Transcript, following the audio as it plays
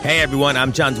Hey everyone,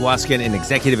 I'm John Dwoskin, an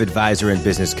executive advisor and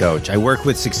business coach. I work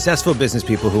with successful business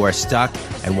people who are stuck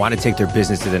and want to take their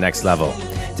business to the next level.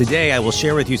 Today, I will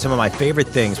share with you some of my favorite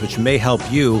things which may help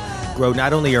you grow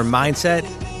not only your mindset,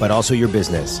 but also your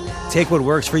business. Take what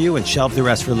works for you and shelve the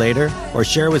rest for later, or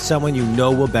share it with someone you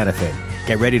know will benefit.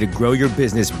 Get ready to grow your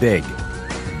business big,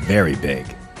 very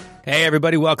big. Hey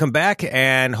everybody, welcome back,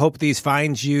 and hope these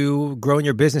find you growing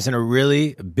your business in a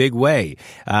really big way.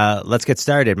 Let's get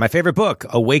started. My favorite book,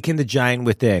 Awaken the Giant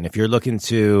Within. If you're looking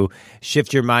to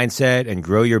shift your mindset and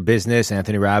grow your business,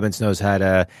 Anthony Robbins knows how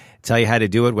to tell you how to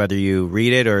do it, whether you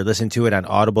read it or listen to it on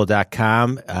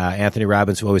audible.com. Anthony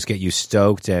Robbins will always get you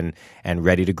stoked and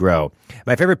ready to grow.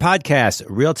 My favorite podcast,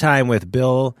 Real Time with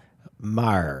Bill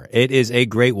Maher. It is a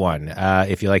great one.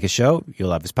 If you like his show, you'll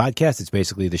love his podcast. It's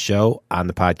basically the show on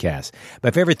the podcast.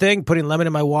 My favorite thing, putting lemon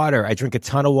in my water. I drink a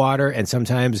ton of water, and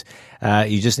sometimes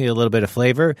you just need a little bit of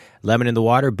flavor. Lemon in the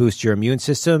water boosts your immune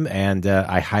system, and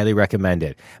I highly recommend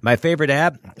it. My favorite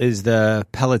app is the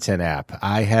Peloton app.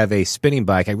 I have a spinning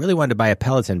bike. I really wanted to buy a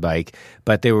Peloton bike,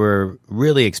 but they were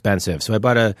really expensive. So I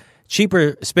bought a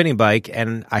cheaper spinning bike,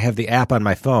 and I have the app on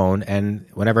my phone, and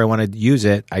whenever I want to use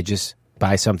it, I just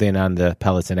buy something on the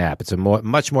Peloton app. It's a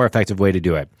much more effective way to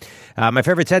do it. My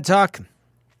favorite TED Talk,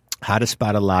 How to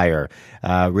Spot a Liar.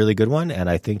 Really good one, and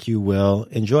I think you will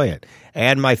enjoy it.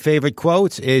 And my favorite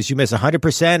quote is, you miss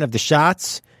 100% of the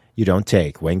shots you don't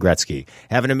take. Wayne Gretzky.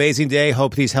 Have an amazing day.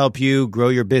 Hope these help you grow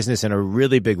your business in a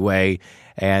really big way.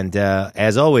 And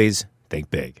as always,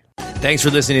 think big. Thanks for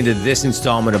listening to this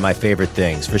installment of My Favorite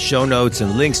Things. For show notes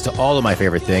and links to all of my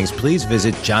favorite things, please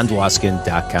visit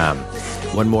johndwoskin.com.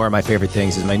 One more of my favorite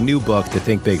things is my new book, The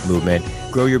Think Big Movement.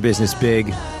 Grow your business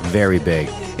big, very big.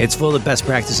 It's full of best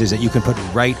practices that you can put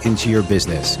right into your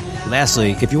business.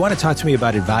 Lastly, if you want to talk to me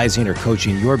about advising or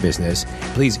coaching your business,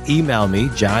 please email me,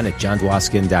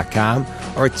 john@johndwoskin.com,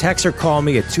 or text or call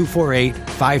me at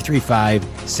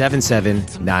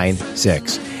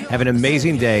 248-535-7796. Have an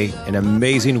amazing day, an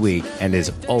amazing week, and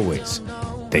as always,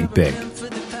 think big.